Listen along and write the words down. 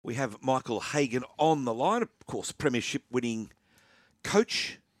We have Michael Hagan on the line, of course, premiership winning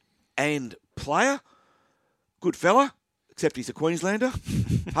coach and player. Good fella, except he's a Queenslander.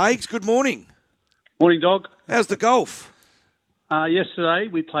 Hags, good morning. Morning, Dog. How's the golf? Yesterday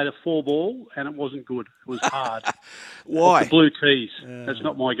we played a 4-ball and it wasn't good. It was hard. Why? Off the blue tees. That's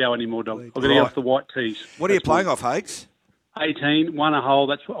not my go anymore, Dog. I've got to get off the white tees. What are you playing off, Hags? 18, one a hole.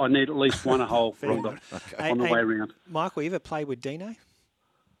 That's what I need, at least one a hole on the way round. Michael, you ever played with Dino?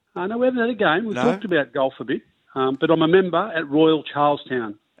 No, we haven't had a game. We've talked about golf a bit, but I'm a member at Royal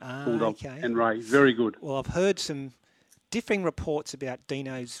Charlestown. Bulldog and Ray. Very good. Well, I've heard some differing reports about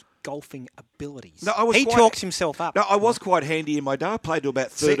Dino's golfing abilities. No, he talks himself up. No, I was quite handy in my day. I played to about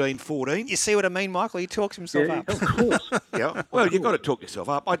 13, 14. You see what I mean, Michael? He talks himself up. Of course. Yeah. Well, you've got to talk yourself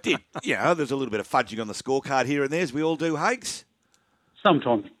up. I did. You know, there's a little bit of fudging on the scorecard here and there, as we all do, Hags.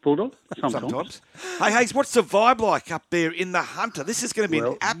 Sometimes, Bulldog. Sometimes. Hey, Hags, what's the vibe like up there in the Hunter? This is going to be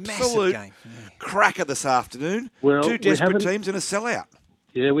an absolute cracker this afternoon. Well, two desperate teams and a sellout.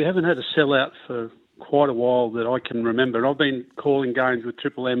 Yeah, we haven't had a sellout for quite a while that I can remember. And I've been calling games with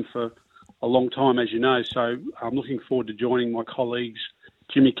Triple M for a long time, as you know. So I'm looking forward to joining my colleagues,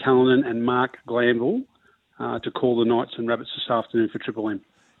 Jimmy Callanan and Mark Glanville, to call the Knights and Rabbits this afternoon for Triple M.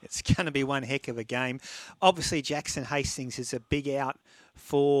 It's going to be one heck of a game. Obviously, Jackson Hastings is a big out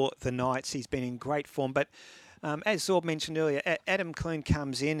for the Knights. He's been in great form. But as Zorb mentioned earlier, Adam Clune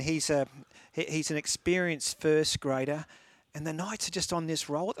comes in. He's an experienced first grader. And the Knights are just on this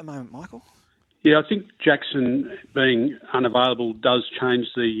roll at the moment, Michael. Yeah, I think Jackson being unavailable does change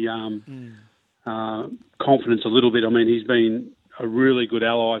the confidence a little bit. I mean, he's been a really good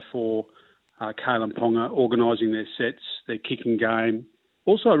ally for Kalen Ponga, organising their sets, their kicking game.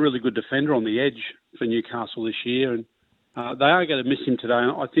 Also a really good defender on the edge for Newcastle this year. And they are going to miss him today.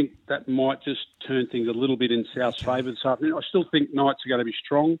 And I think that might just turn things a little bit in South's favour this afternoon. I still think Knights are going to be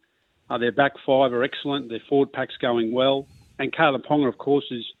strong. Their back five are excellent. Their forward pack's going well. And Kalen Ponga, of course,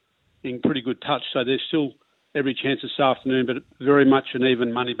 is in pretty good touch. So there's still every chance this afternoon, but very much an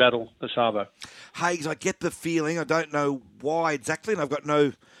even money battle this Arvo. Hags, I get the feeling, I don't know why exactly, and I've got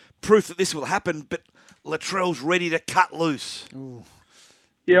no proof that this will happen, but Latrell's ready to cut loose. Ooh.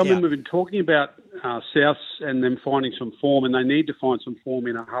 Yeah, I mean, we've been talking about Souths and them finding some form, and they need to find some form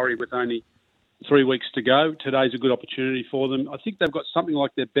in a hurry with only 3 weeks to go. Today's a good opportunity for them. I think they've got something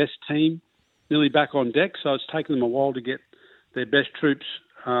like their best team nearly back on deck, so it's taken them a while to get their best troops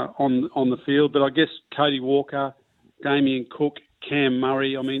on the field. But I guess Cody Walker, Damien Cook, Cam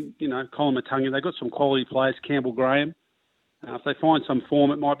Murray, I mean, you know, Colin Matunga, they've got some quality players, Campbell Graham. If they find some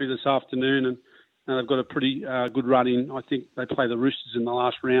form, it might be this afternoon, and they've got a pretty good run in. I think they play the Roosters in the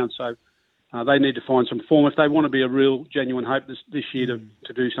last round, so they need to find some form if they want to be a real, genuine hope this year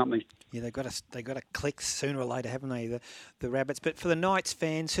to do something. Yeah, they've got to click sooner or later, haven't they, the Rabbits? But for the Knights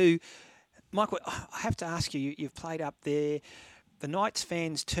fans who, Michael, I have to ask you, you've played up there. The Knights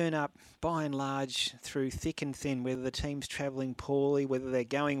fans turn up, by and large, through thick and thin, whether the team's travelling poorly, whether they're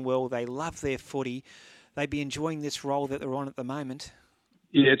going well. They love their footy. They'd be enjoying this role that they're on at the moment.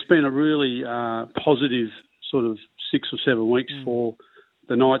 Yeah, it's been a really positive sort of 6 or 7 weeks for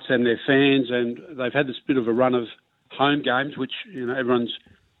the Knights and their fans, and they've had this bit of a run of home games, which, you know, everyone's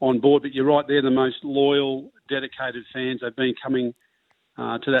on board. But you're right, they're the most loyal, dedicated fans. They've been coming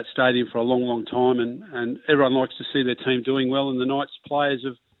to that stadium for a long, long time, and everyone likes to see their team doing well, and the Knights players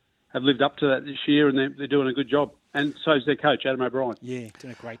have lived up to that this year, and they're doing a good job. And so is their coach, Adam O'Brien. Yeah,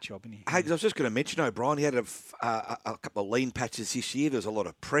 doing a great job, isn't he? Hey, I was just going to mention O'Brien. He had a couple of lean patches this year. There was a lot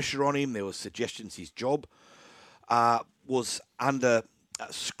of pressure on him. There were suggestions his job was under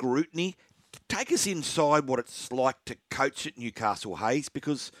scrutiny. Take us inside what it's like to coach at Newcastle, Hayes,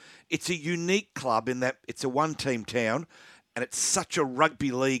 because it's a unique club in that it's a one-team town and it's such a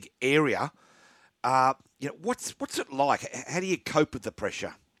rugby league area. You know, what's it like? How do you cope with the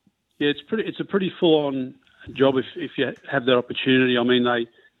pressure? Yeah, it's a pretty full-on job if you have that opportunity. I mean,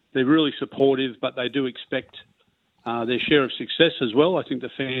 they're really supportive, but they do expect their share of success as well. I think the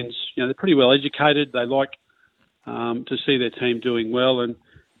fans, you know, they're pretty well educated. They like to see their team doing well, and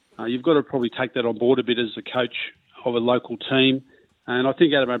you've got to probably take that on board a bit as the coach of a local team. And I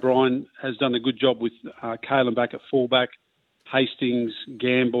think Adam O'Brien has done a good job with Kalen back at fullback, Hastings,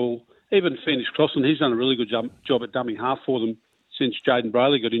 Gamble, even Phoenix Crossland. He's done a really good job at dumbing half for them since Jaden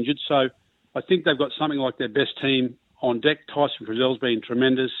Brayley got injured. So I think they've got something like their best team on deck. Tyson Frizzell's been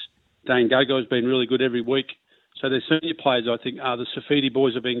tremendous. Dane Gogo has been really good every week. So their senior players, I think, the Safidi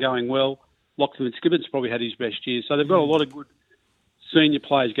boys have been going well. Lachlan Skibbons probably had his best year. So they've got a lot of good senior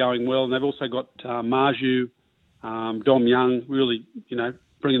players going well. And they've also got Marju, Dom Young, really, you know,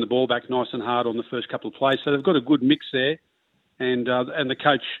 bringing the ball back nice and hard on the first couple of plays. So they've got a good mix there. and the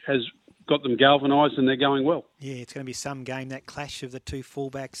coach has got them galvanised, and they're going well. Yeah, it's going to be some game, that clash of the two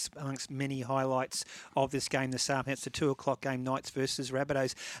fullbacks amongst many highlights of this game this afternoon. It's the 2 o'clock game, Knights versus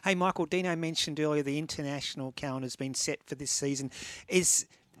Rabbitohs. Hey, Michael, Dino mentioned earlier the international calendar has been set for this season. Is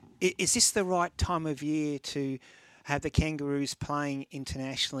this the right time of year to have the Kangaroos playing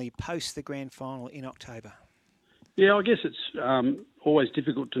internationally post the grand final in October? Yeah, I guess it's always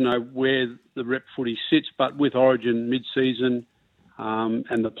difficult to know where the rep footy sits, but with Origin mid-season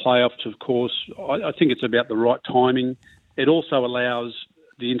and the playoffs, of course, I think it's about the right timing. It also allows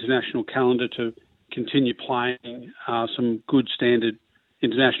the international calendar to continue playing some good standard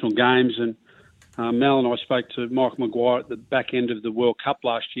international games. And Mel and I spoke to Michael Maguire at the back end of the World Cup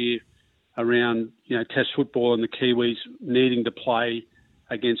last year around Test football and the Kiwis needing to play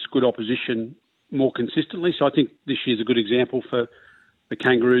against good opposition more consistently. So I think this year's a good example for the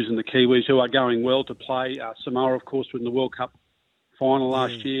Kangaroos and the Kiwis, who are going well to play. Samoa, of course, were in the World Cup final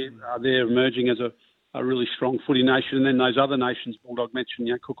last year. They're emerging as a really strong footy nation. And then those other nations, Bulldog mentioned,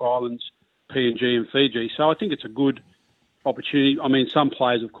 Cook Islands, PNG and Fiji. So I think it's a good opportunity. I mean, some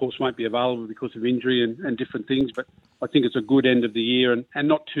players, of course, won't be available because of injury and different things, but I think it's a good end of the year and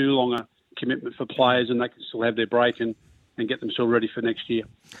not too long a commitment for players, and they can still have their break and get themselves ready for next year.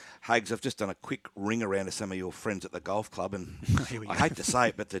 Hags, I've just done a quick ring around to some of your friends at the golf club, and I hate to say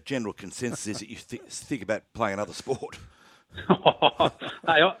it, but the general consensus is that you think about playing another sport.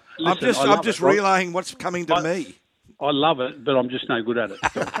 Hey, listen, I'm just relaying what's coming to me. I love it, but I'm just no good at it.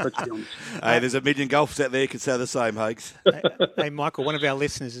 So let's be honest. Hey, there's a million golfers out there who can say the same, Hags. Hey, Michael, one of our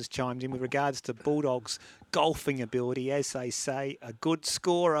listeners has chimed in with regards to Bulldogs' golfing ability. As they say, a good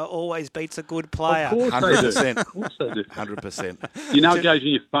scorer always beats a good player. Of course 100%. Of course they do. 100%. You know it goes in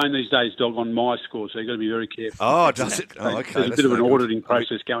your phone these days, Dog, on my score, so you've got to be very careful. Oh, does it? Oh, okay. There's a bit of an auditing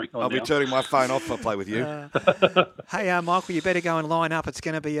process going on. I'll be turning my phone off if I play with you. Hey, Michael, you better go and line up. It's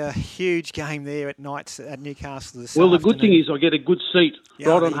going to be a huge game there at Knights at Newcastle this Well, the afternoon. good thing is I get a good seat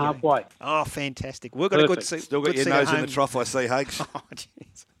right on halfway. Oh, fantastic. We've got a good seat. Still got your nose in the trough, I see, Hags. Oh,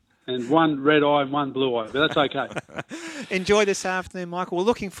 jeez. And one red eye and one blue eye, but that's okay. Enjoy this afternoon, Michael. We're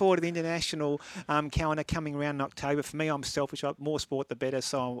looking forward to the international calendar coming around in October. For me, I'm selfish. More sport, the better.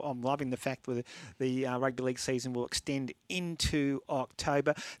 So I'm loving the fact that the rugby league season will extend into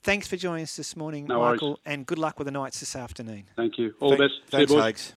October. Thanks for joining us this morning, No Michael, worries. and good luck with the Knights this afternoon. Thank you. All the best. Thanks, See you, boys. Hags.